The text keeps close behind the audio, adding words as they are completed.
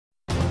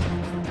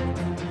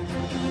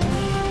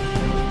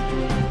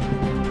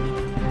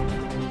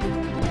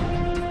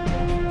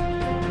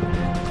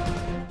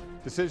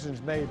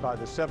decisions made by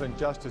the 7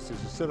 justices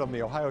who sit on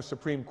the Ohio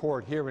Supreme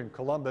Court here in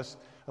Columbus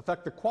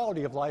affect the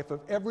quality of life of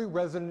every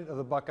resident of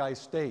the Buckeye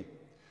State.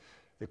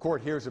 The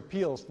court hears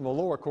appeals from the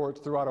lower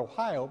courts throughout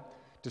Ohio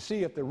to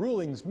see if the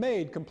rulings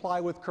made comply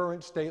with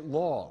current state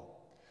law.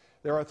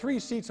 There are 3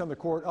 seats on the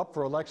court up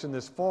for election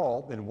this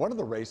fall. In one of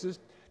the races,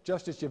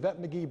 Justice Yvette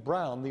McGee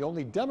Brown, the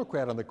only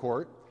Democrat on the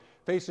court,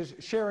 faces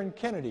Sharon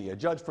Kennedy, a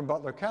judge from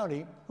Butler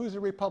County, who's a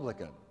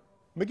Republican.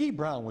 McGee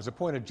Brown was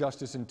appointed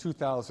justice in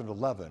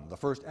 2011, the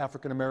first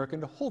African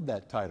American to hold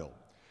that title.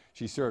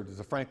 She served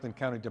as a Franklin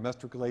County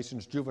Domestic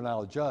Relations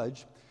juvenile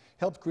judge,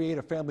 helped create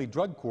a family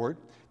drug court,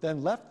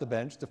 then left the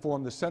bench to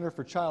form the Center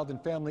for Child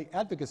and Family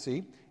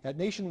Advocacy at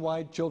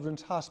Nationwide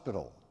Children's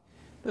Hospital.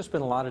 There's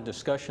been a lot of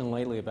discussion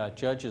lately about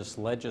judges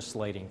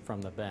legislating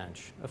from the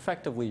bench,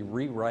 effectively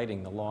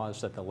rewriting the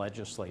laws that the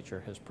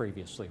legislature has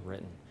previously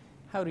written.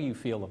 How do you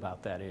feel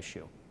about that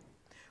issue?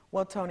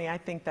 Well, Tony, I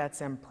think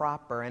that's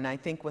improper, and I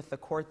think with the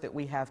court that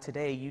we have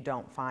today, you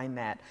don't find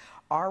that.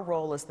 Our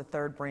role as the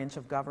third branch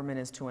of government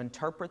is to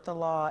interpret the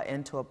law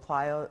and to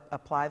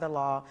apply the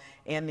law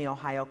and the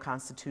Ohio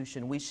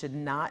Constitution. We should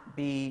not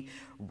be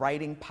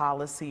writing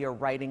policy or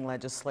writing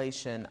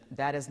legislation.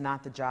 That is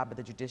not the job of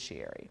the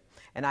judiciary.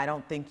 And I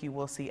don't think you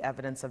will see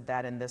evidence of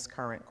that in this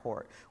current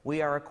court.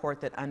 We are a court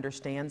that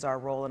understands our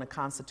role in a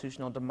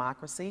constitutional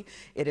democracy.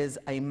 It is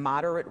a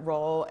moderate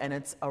role, and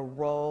it's a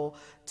role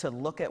to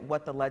look at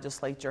what the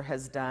legislature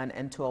has done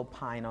and to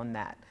opine on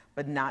that,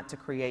 but not to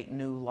create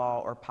new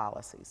law or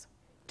policies.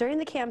 During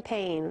the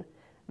campaign,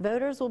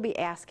 voters will be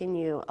asking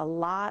you a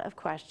lot of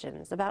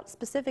questions about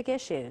specific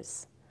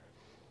issues.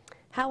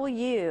 How will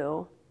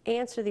you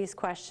answer these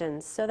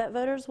questions so that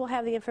voters will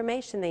have the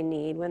information they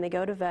need when they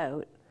go to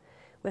vote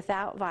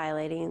without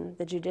violating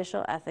the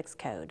Judicial Ethics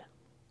Code?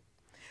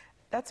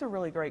 That's a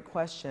really great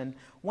question.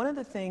 One of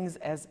the things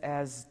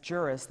as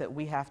jurists that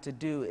we have to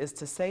do is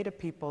to say to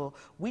people,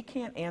 we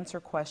can't answer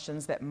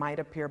questions that might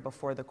appear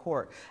before the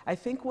court. I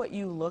think what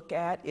you look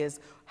at is,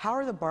 how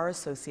are the bar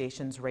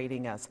associations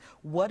rating us?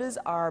 What is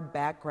our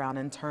background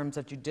in terms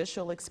of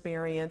judicial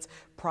experience,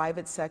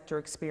 private sector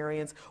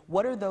experience?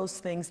 What are those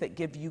things that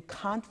give you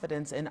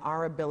confidence in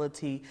our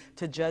ability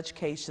to judge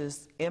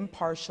cases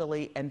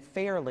impartially and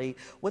fairly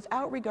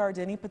without regard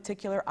to any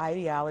particular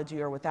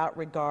ideology or without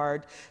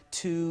regard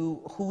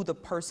to who the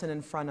person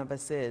in front of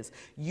us is?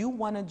 You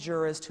want a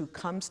jurist who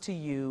comes to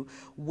you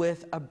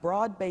with a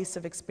broad base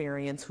of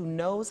experience, who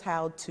knows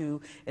how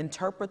to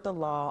interpret the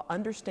law,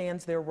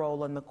 understands their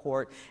role in the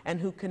court,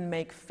 and who can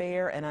make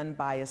fair and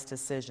unbiased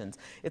decisions.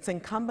 It's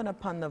incumbent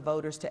upon the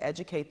voters to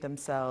educate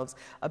themselves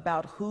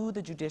about who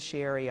the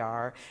judiciary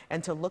are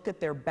and to look at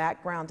their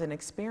background and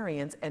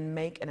experience and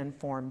make an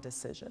informed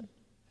decision.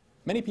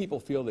 Many people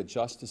feel that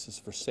justice is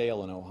for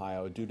sale in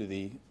Ohio due to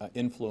the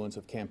influence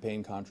of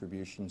campaign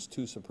contributions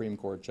to Supreme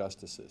Court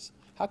justices.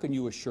 How can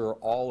you assure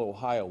all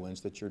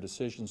Ohioans that your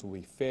decisions will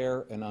be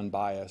fair and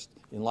unbiased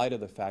in light of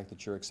the fact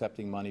that you're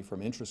accepting money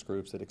from interest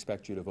groups that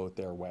expect you to vote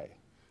their way?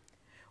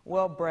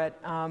 Well, Brett,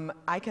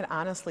 I can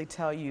honestly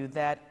tell you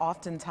that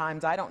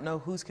oftentimes I don't know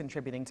who's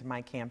contributing to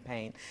my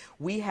campaign.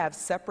 We have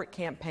separate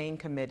campaign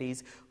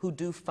committees who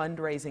do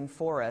fundraising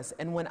for us,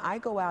 and when I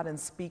go out and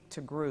speak to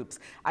groups,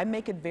 I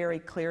make it very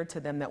clear to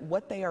them that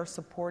what they are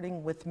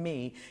supporting with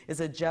me is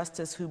a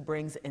justice who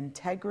brings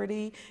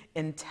integrity,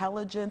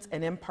 intelligence,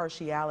 and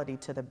impartiality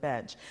to the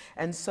bench.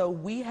 And so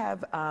we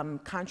have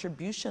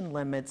contribution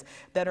limits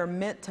that are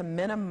meant to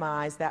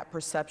minimize that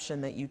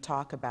perception that you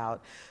talk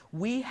about.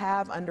 We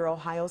have, under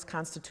Ohio's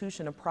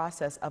Constitution, a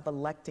process of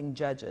electing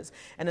judges.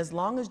 And as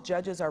long as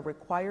judges are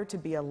required to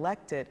be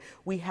elected,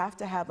 we have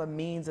to have a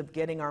means of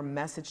getting our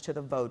message to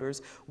the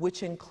voters,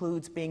 which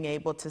includes being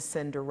able to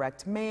send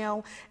direct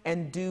mail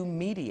and do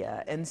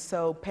media. And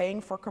so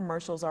paying for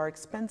commercials are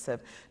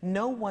expensive.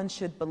 No one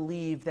should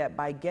believe that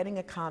by getting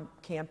a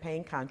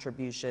campaign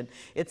contribution,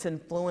 it's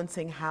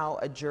influencing how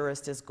a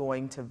jurist is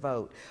going to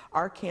vote.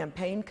 Our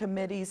campaign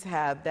committees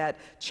have that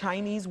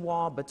Chinese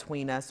wall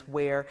between us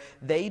where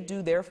they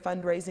do their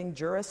fundraising.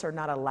 Jurists are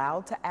not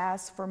allowed to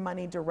ask for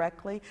money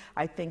directly.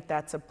 I think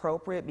that's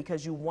appropriate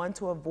because you want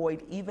to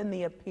avoid even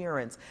the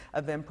appearance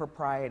of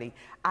impropriety.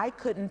 I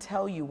couldn't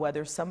tell you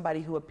whether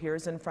somebody who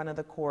appears in front of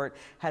the court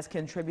has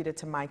contributed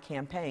to my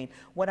campaign.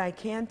 What I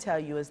can tell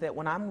you is that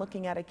when I'm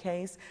looking at a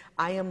case,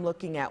 I am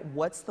looking at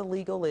what's the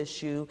legal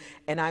issue,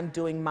 and I'm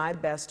doing my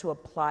best to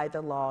apply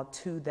the law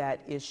to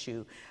that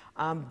issue.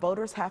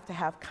 Voters have to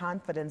have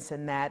confidence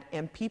in that,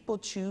 and people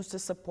choose to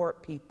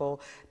support people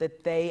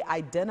that they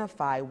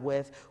identify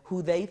with,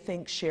 who they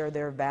think share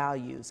their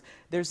values.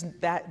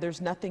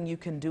 There's nothing you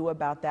can do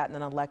about that in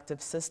an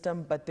elective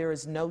system, but there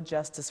is no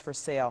justice for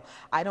sale.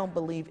 I don't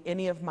believe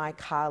any of my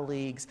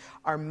colleagues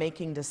are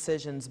making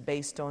decisions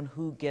based on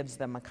who gives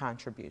them a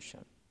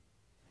contribution.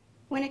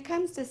 When it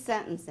comes to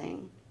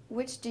sentencing,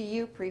 which do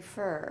you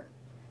prefer,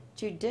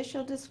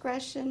 judicial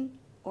discretion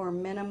or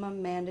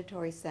minimum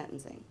mandatory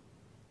sentencing?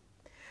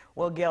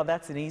 Well, Gail,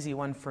 that's an easy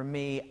one for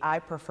me. I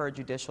prefer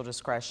judicial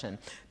discretion.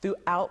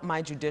 Throughout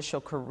my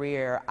judicial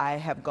career, I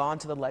have gone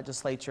to the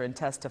legislature and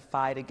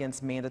testified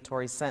against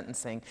mandatory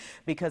sentencing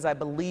because I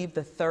believe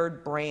the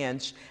third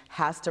branch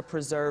has to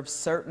preserve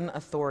certain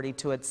authority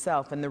to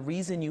itself. And the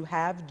reason you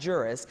have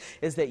jurists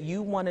is that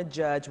you want a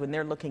judge, when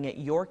they're looking at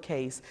your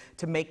case,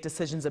 to make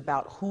decisions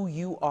about who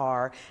you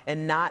are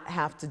and not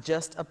have to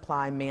just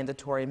apply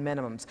mandatory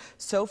minimums.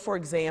 So, for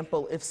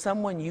example, if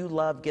someone you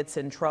love gets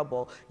in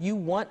trouble, you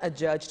want a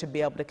judge to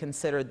be able to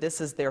consider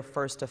this is their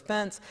first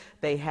offense,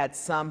 they had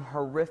some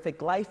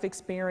horrific life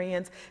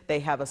experience, they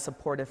have a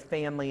supportive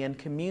family and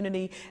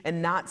community, and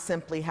not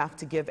simply have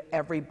to give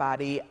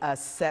everybody a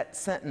set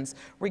sentence,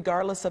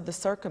 regardless of the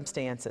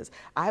circumstances.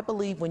 I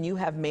believe when you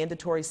have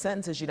mandatory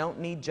sentences, you don't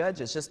need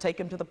judges. Just take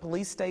them to the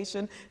police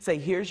station, say,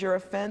 here's your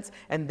offense,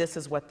 and this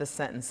is what the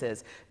sentence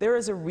is. There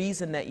is a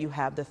reason that you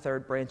have the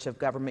third branch of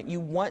government. You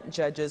want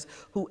judges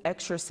who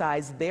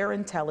exercise their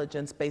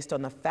intelligence based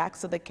on the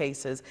facts of the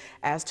cases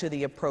as to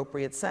the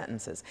appropriate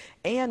sentences.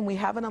 And we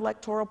have an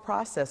electoral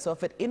process, so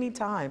if at any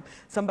time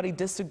somebody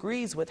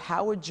disagrees with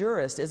how a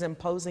jurist is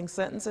imposing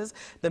sentences,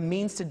 the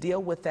means to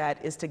deal with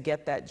that is to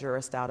get that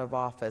jurist out of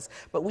office.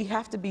 But we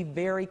have to be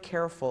very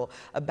careful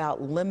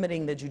about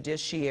limiting the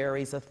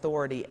judiciary's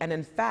authority. And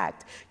in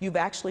fact, you've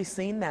actually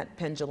seen that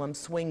pendulum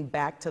swing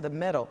back to the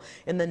middle.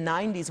 In the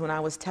 90s, when I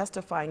was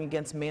testifying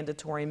against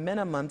mandatory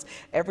minimums,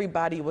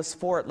 everybody was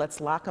for it. Let's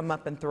lock them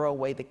up and throw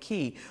away the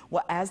key.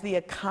 Well, as the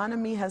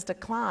economy has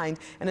declined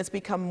and it's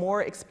become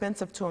more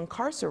expensive to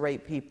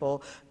incarcerate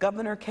people,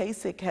 Governor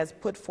Kasich has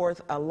put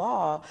forth a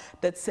law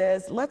that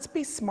says let's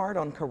be smart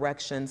on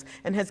corrections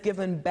and has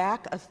given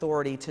back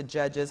authority to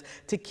judges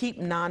to keep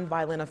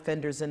nonviolent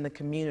offenders in the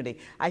community.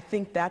 I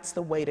think that's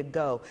the way to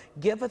go.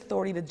 Give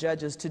authority to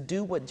judges to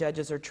do what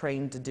judges are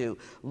trained to do.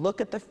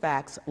 Look at the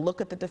facts, look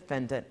at the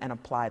defendant, and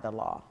apply the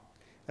law.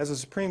 As a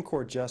Supreme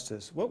Court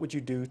Justice, what would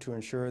you do to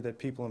ensure that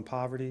people in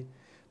poverty,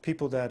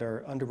 people that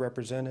are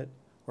underrepresented,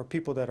 or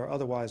people that are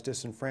otherwise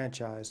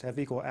disenfranchised have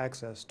equal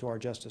access to our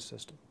justice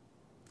system?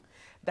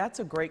 That's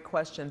a great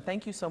question.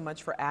 Thank you so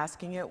much for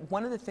asking it.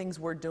 One of the things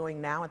we're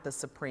doing now at the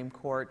Supreme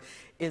Court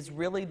is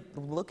really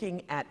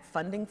looking at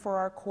funding for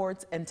our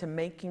courts and to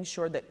making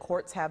sure that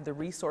courts have the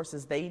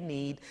resources they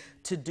need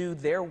to do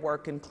their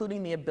work,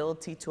 including the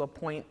ability to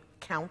appoint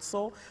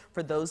counsel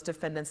for those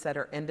defendants that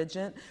are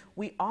indigent.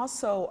 We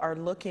also are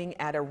looking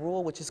at a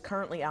rule which is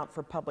currently out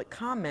for public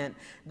comment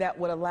that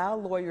would allow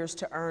lawyers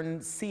to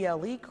earn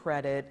CLE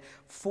credit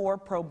for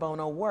pro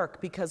bono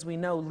work, because we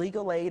know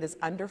legal aid is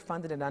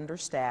underfunded and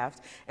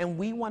understaffed, and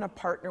we want to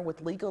partner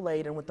with legal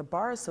aid and with the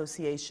Bar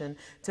Association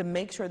to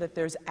make sure that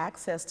there's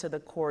access to the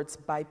courts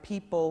by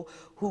people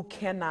who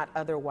cannot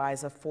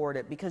otherwise afford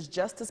it, because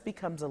justice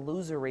becomes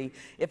illusory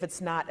if it's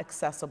not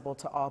accessible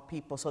to all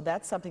people. So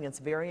that's something that's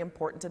very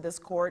important to this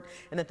court,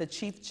 and that the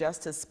Chief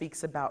Justice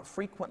speaks about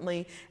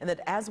frequently, and that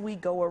as we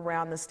go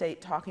around the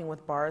state talking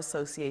with bar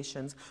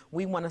associations,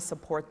 we want to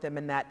support them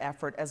in that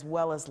effort, as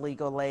well as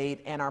legal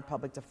aid and our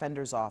public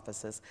defender's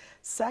offices.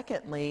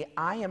 Secondly,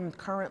 I am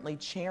currently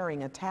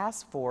chairing a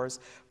task force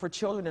for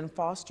children in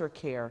foster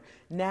care.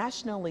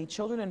 Nationally,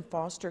 children in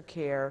foster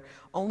care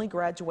only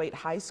graduate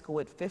high school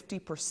at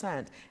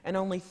 50%, and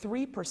only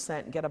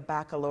 3% get a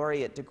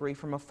baccalaureate degree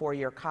from a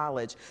four-year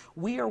college.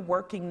 We are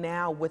working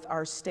now with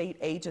our state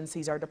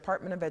agencies, our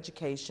Department of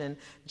Education,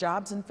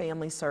 Jobs and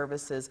Family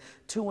Services,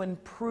 to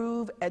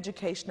improve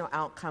educational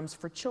outcomes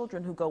for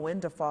children who go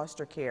into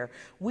foster care.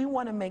 We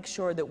want to make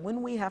sure that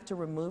when we have to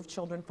remove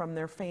children from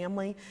their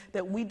family,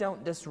 that we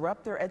don't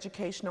disrupt their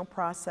educational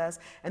process,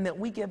 and that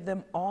we give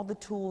them all the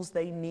tools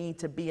they need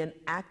to be an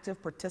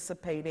active,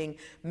 participating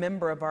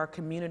member of our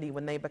community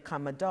when they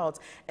become adults,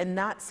 and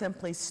not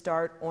simply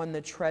start on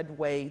the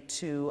treadway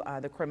to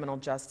the criminal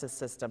justice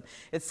system.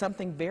 It's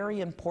something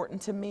very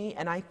important to me,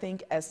 and I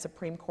think as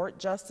Supreme Court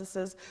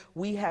justices,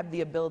 we have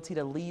the ability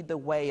to lead the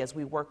way as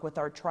we work with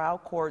our trial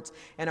courts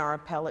and our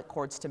appellate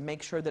courts to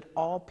make sure that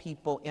all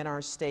people in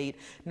our state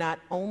not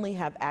only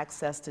have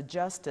access to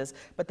justice,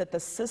 but that the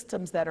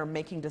systems that are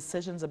making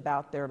decisions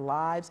about their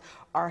lives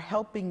are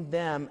helping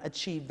them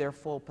achieve their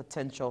full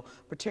potential,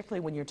 particularly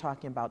when you're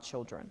talking about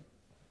children.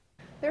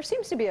 There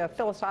seems to be a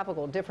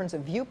philosophical difference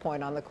of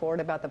viewpoint on the court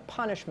about the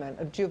punishment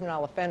of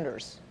juvenile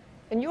offenders.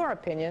 In your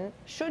opinion,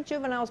 should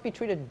juveniles be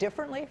treated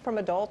differently from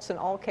adults in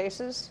all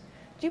cases?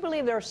 Do you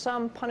believe there are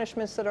some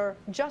punishments that are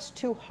just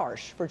too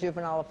harsh for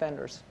juvenile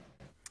offenders?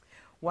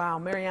 Wow,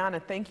 Mariana,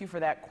 thank you for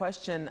that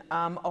question.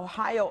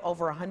 Ohio,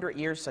 over 100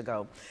 years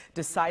ago,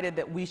 decided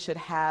that we should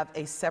have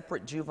a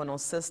separate juvenile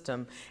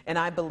system, and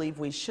I believe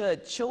we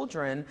should.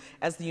 Children,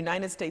 as the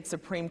United States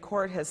Supreme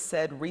Court has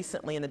said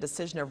recently in the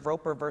decision of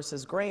Roper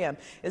versus Graham,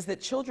 is that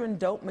children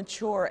don't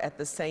mature at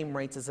the same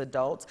rates as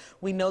adults.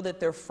 We know that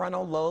their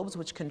frontal lobes,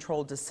 which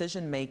control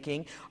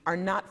decision-making, are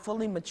not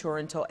fully mature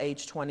until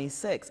age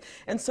 26.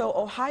 And so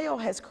Ohio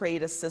has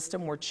created a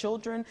system where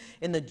children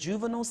in the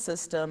juvenile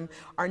system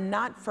are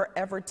not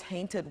forever ever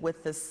tainted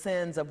with the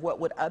sins of what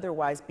would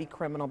otherwise be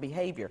criminal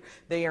behavior.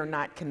 They are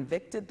not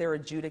convicted, they're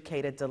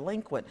adjudicated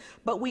delinquent.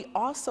 But we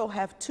also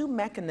have two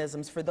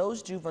mechanisms for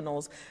those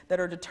juveniles that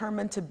are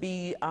determined to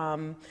be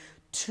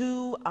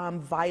too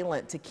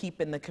violent to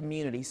keep in the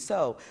community.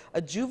 So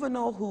a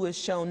juvenile who has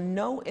shown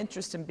no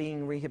interest in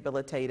being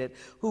rehabilitated,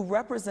 who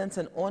represents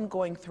an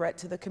ongoing threat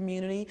to the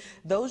community,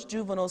 those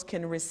juveniles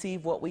can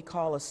receive what we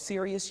call a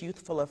serious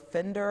youthful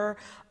offender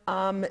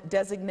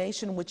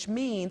designation, which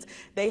means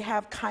they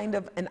have kind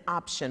of an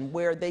option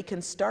where they can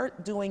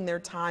start doing their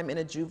time in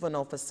a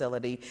juvenile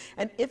facility,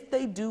 and if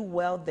they do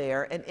well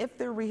there, and if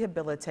they're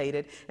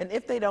rehabilitated, and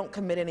if they don't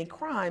commit any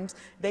crimes,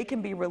 they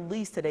can be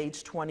released at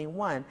age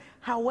 21.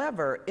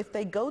 However, if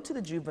they go to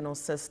the juvenile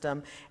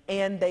system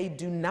and they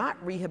do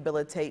not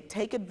rehabilitate,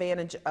 take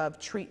advantage of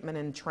treatment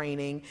and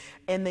training,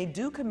 and they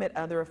do commit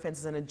other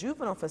offenses in a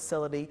juvenile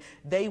facility,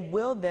 they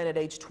will then at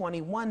age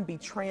 21 be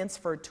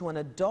transferred to an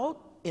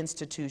adult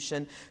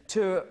institution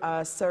to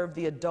serve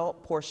the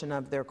adult portion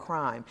of their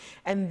crime.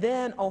 And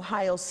then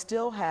Ohio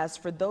still has,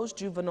 for those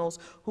juveniles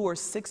who are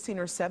 16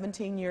 or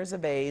 17 years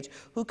of age,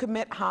 who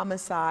commit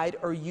homicide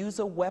or use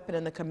a weapon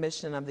in the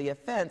commission of the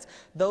offense,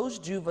 those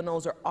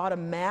juveniles are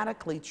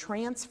automatically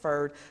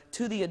transferred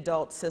to the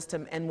adult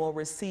system and will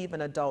receive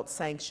an adult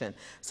sanction.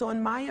 So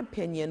in my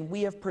opinion,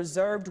 we have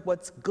preserved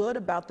what's good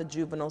about the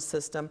juvenile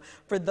system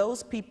for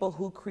those people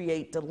who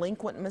create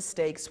delinquent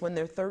mistakes when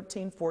they're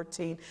 13,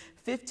 14,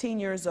 15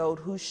 years old,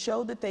 who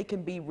show that they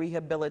can be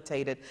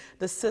rehabilitated.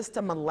 The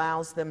system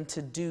allows them to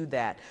do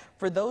that.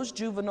 For those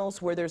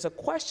juveniles where there's a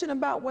question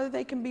about whether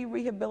they can be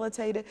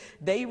rehabilitated,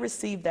 they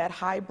receive that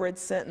hybrid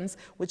sentence,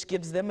 which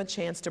gives them a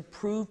chance to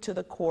prove to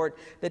the court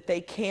that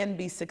they can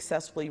be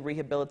successfully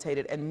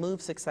rehabilitated and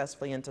move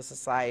successfully into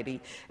society.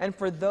 And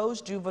for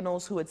those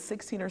juveniles who at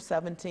 16 or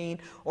 17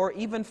 or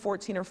even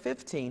 14 or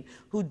 15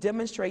 who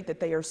demonstrate that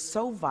they are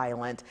so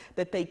violent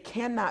that they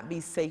cannot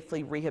be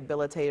safely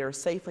rehabilitated or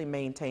safely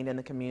maintained in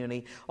the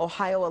community,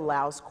 Ohio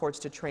allows courts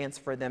to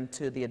transfer them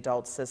to the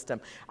adult system.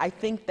 I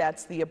think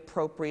that's the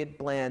appropriate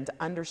blend,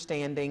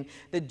 understanding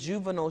that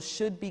juveniles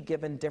should be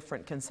given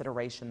different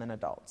consideration than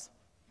adults.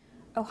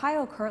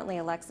 Ohio currently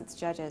elects its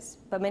judges,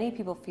 but many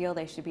people feel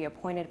they should be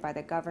appointed by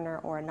the governor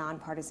or a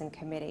nonpartisan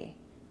committee.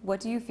 What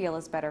do you feel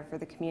is better for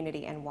the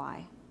community and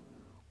why?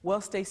 Well,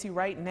 Stacey,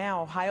 right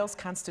now, Ohio's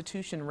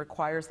Constitution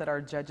requires that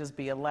our judges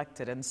be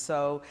elected, and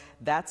so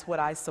that's what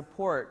I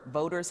support.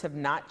 Voters have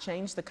not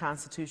changed the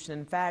Constitution.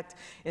 In fact,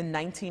 in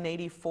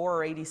 1984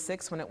 or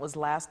 86, when it was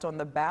last on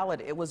the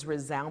ballot, it was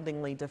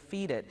resoundingly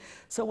defeated.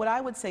 So what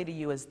I would say to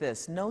you is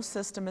this: no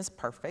system is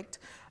perfect.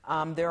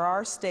 There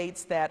are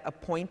states that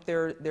appoint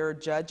their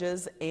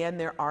judges, and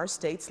there are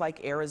states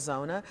like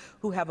Arizona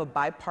who have a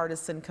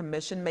bipartisan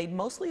commission made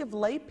mostly of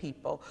lay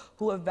people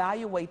who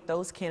evaluate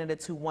those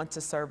candidates who want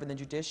to serve in the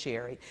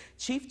judiciary.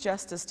 Chief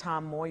Justice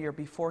Tom Moyer,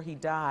 before he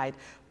died,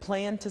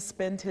 planned to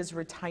spend his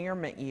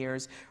retirement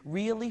years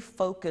really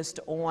focused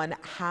on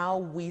how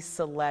we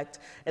select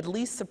at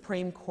least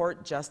Supreme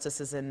Court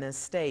justices in this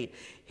state.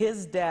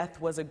 His death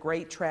was a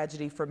great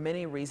tragedy for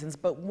many reasons,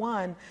 but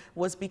one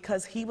was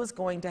because he was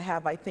going to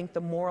have, I think,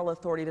 the moral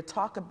authority to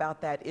talk about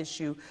that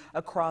issue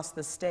across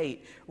the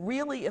state.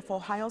 Really, if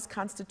Ohio's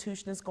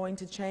Constitution is going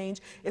to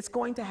change, it's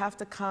going to have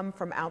to come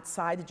from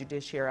outside the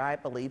judiciary, I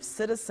believe.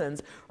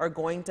 Citizens are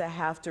going to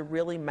have to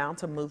really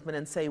mount a movement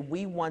and say,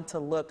 we want to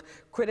look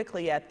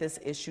critically at this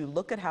issue,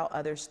 look at how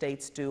other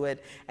states do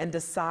it, and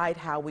decide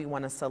how we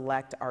want to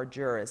select our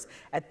jurists.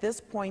 At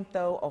this point,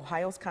 though,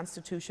 Ohio's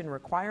Constitution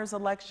requires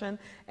election,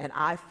 and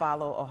I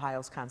follow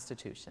Ohio's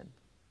Constitution.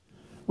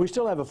 We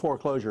still have a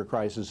foreclosure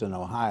crisis in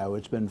Ohio.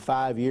 It's been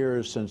 5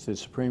 years since the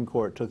Supreme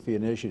Court took the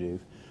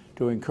initiative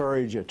to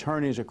encourage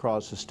attorneys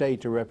across the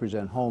state to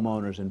represent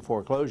homeowners in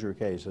foreclosure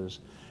cases,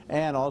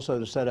 and also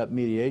to set up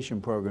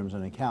mediation programs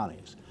in the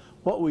counties.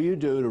 What will you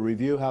do to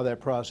review how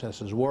that process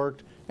has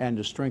worked and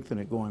to strengthen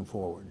it going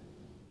forward?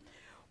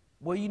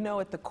 Well, you know,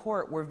 at the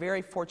court, we're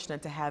very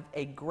fortunate to have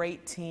a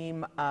great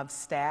team of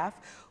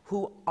staff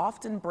who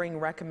often bring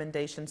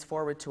recommendations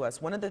forward to us.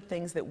 One of the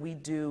things that we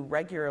do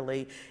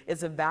regularly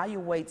is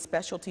evaluate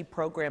specialty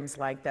programs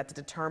like that to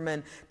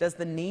determine, does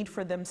the need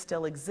for them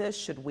still exist?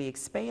 Should we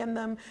expand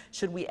them?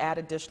 Should we add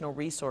additional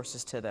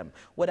resources to them?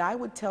 What I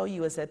would tell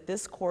you is that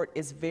this court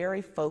is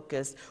very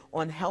focused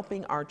on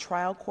helping our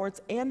trial courts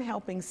and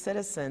helping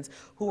citizens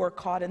who are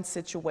caught in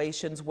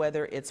situations,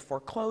 whether it's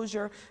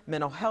foreclosure,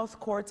 mental health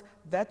courts,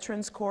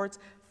 veterans courts,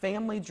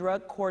 family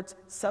drug courts,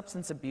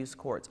 substance abuse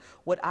courts.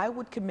 What I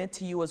would commit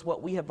to you is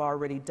what we have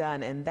already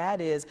done, and that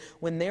is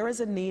when there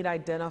is a need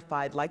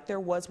identified, like there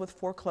was with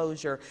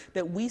foreclosure,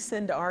 that we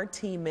send our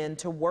team in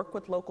to work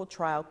with local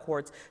trial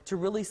courts to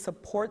really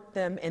support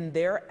them in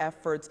their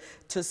efforts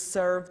to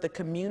serve the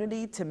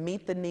community, to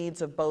meet the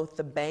needs of both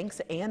the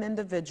banks and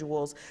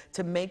individuals,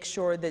 to make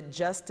sure that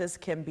justice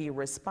can be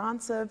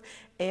responsive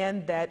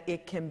and that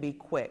it can be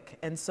quick.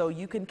 And so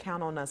you can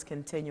count on us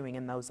continuing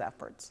in those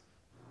efforts.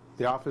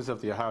 The office of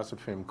the Ohio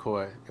Supreme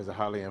Court is a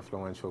highly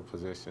influential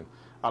position.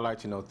 I'd like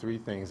to know 3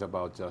 things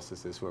about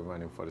justices who are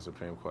running for the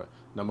Supreme Court.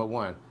 Number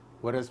 1,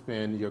 what has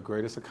been your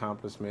greatest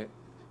accomplishment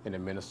in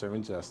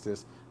administering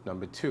justice?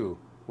 Number 2,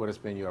 what has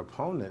been your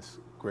opponent's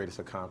greatest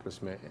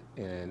accomplishment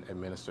in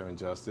administering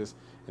justice?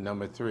 And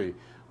number 3,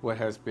 what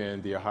has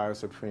been the Ohio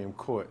Supreme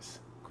Court's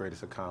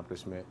greatest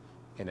accomplishment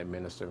in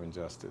administering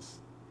justice?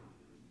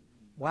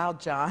 Wow,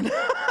 John.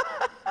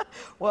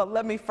 Well,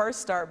 let me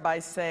first start by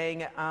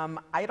saying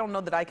I don't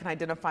know that I can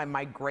identify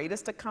my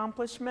greatest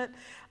accomplishment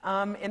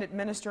in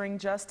administering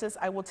justice.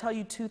 I will tell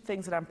you 2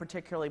 things that I'm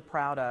particularly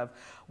proud of.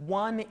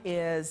 One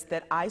is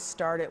that I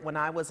started when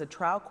I was a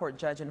trial court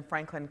judge in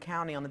Franklin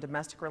County on the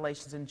domestic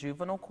relations and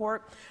juvenile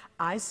court.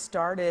 I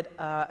started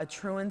a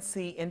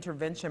truancy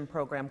intervention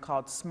program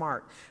called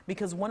SMART,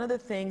 because one of the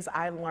things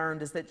I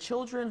learned is that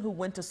children who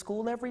went to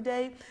school every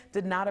day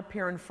did not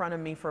appear in front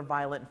of me for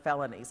violent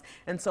felonies.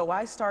 And so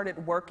I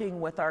started working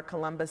with our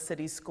Columbus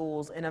City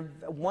schools in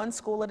one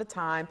school at a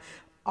time,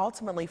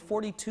 ultimately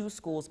 42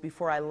 schools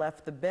before I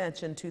left the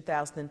bench in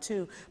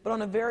 2002, but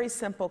on a very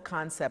simple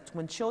concept.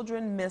 When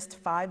children missed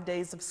 5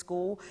 days of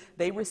school,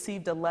 they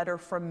received a letter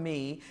from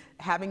me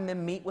having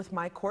them meet with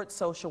my court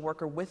social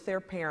worker with their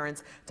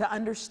parents to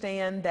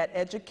understand that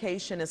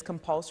education is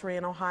compulsory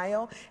in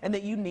Ohio and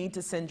that you need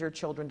to send your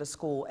children to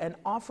school, and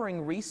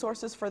offering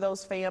resources for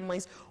those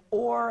families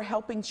or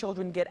helping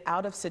children get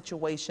out of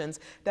situations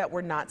that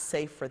were not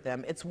safe for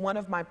them. It's one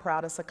of my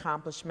proudest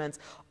accomplishments.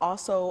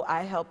 Also,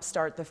 I helped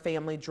start the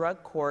Family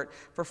Drug Court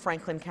for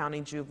Franklin County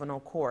Juvenile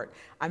Court.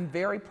 I'm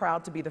very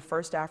proud to be the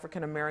first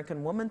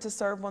African-American woman to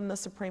serve on the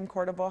Supreme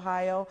Court of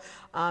Ohio,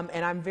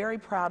 and I'm very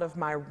proud of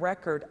my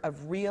record of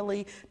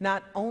really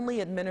not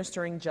only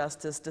administering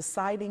justice,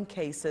 deciding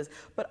cases,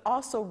 but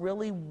also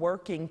really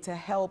working to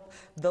help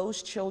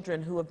those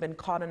children who have been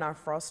caught in our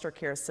foster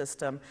care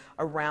system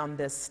around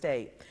this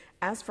state.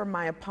 As for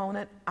my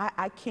opponent,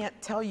 I can't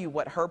tell you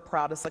what her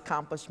proudest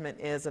accomplishment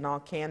is in all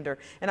candor,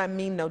 and I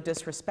mean no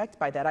disrespect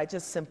by that. I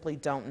just simply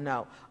don't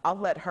know. I'll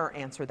let her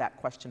answer that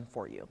question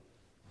for you.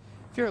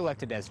 If you're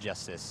elected as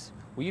justice,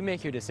 will you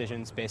make your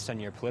decisions based on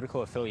your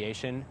political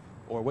affiliation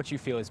or what you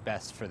feel is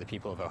best for the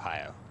people of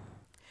Ohio?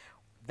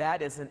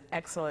 That is an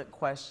excellent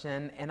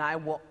question, and I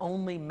will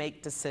only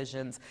make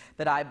decisions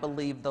that I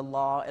believe the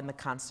law and the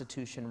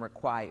Constitution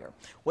require.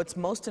 What's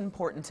most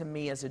important to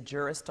me as a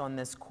jurist on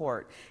this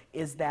court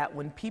is that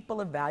when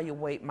people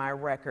evaluate my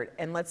record,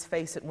 and let's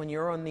face it, when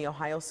you're on the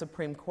Ohio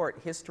Supreme Court,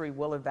 history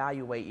will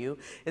evaluate you,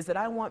 is that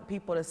I want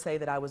people to say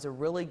that I was a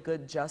really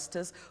good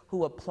justice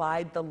who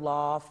applied the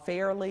law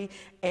fairly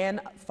and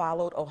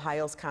followed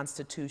Ohio's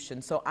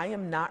Constitution. So I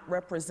am not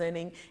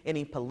representing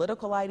any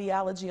political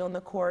ideology on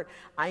the court.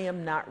 I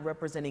am not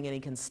representing any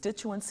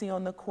constituency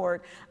on the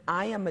court.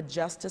 I am a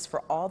justice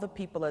for all the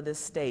people of this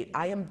state.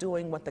 I am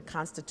doing what the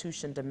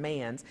Constitution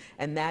demands,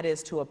 and that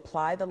is to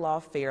apply the law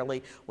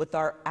fairly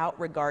without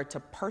regard to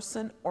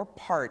person or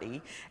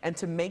party, and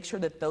to make sure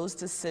that those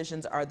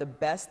decisions are the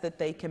best that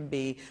they can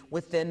be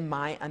within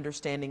my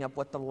understanding of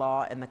what the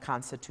law and the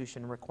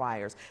Constitution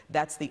requires.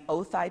 That's the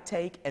oath I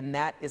take, and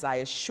that is, I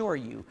assure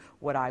you,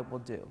 what I will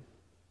do.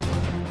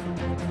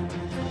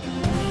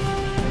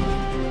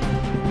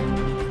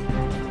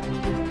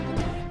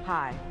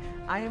 Hi,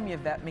 I am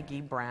Yvette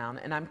McGee Brown,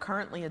 and I'm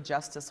currently a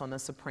justice on the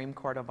Supreme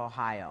Court of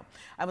Ohio.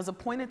 I was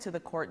appointed to the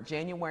court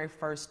January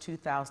 1st,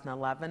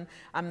 2011.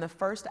 I'm the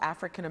first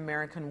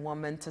African-American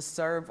woman to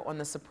serve on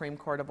the Supreme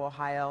Court of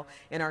Ohio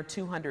in our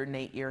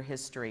 208-year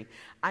history.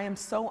 I am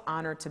so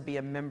honored to be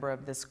a member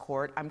of this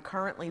court. I'm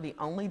currently the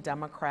only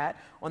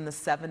Democrat on the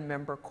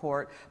 7-member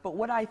court, but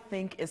what I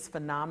think is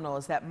phenomenal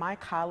is that my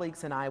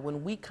colleagues and I,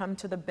 when we come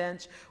to the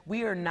bench,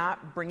 we are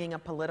not bringing a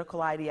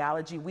political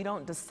ideology. We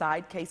don't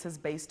decide cases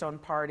based on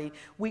party.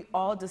 We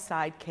all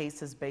decide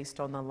cases based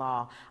on the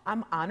law.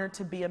 I'm honored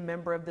to be a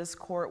member of this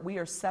court. We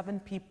are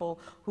 7 people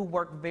who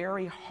work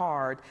very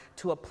hard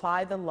to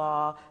apply the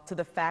law to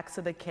the facts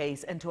of the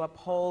case and to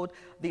uphold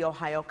the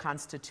Ohio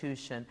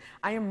Constitution.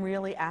 I am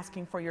really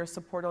asking for your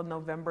support on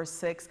November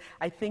 6th.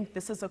 I think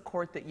this is a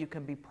court that you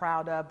can be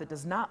proud of, that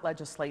does not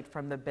legislate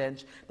from the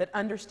bench, that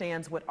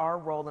understands what our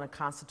role in a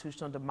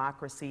constitutional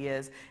democracy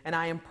is, and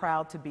I am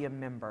proud to be a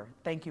member.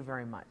 Thank you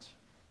very much.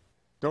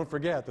 Don't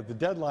forget that the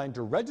deadline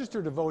to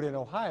register to vote in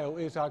Ohio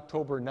is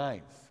October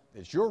 9th.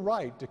 It's your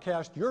right to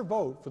cast your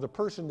vote for the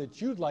person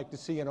that you'd like to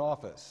see in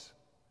office.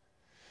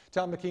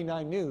 Tom McKee,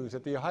 9 News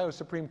at the Ohio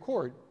Supreme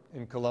Court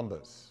in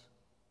Columbus.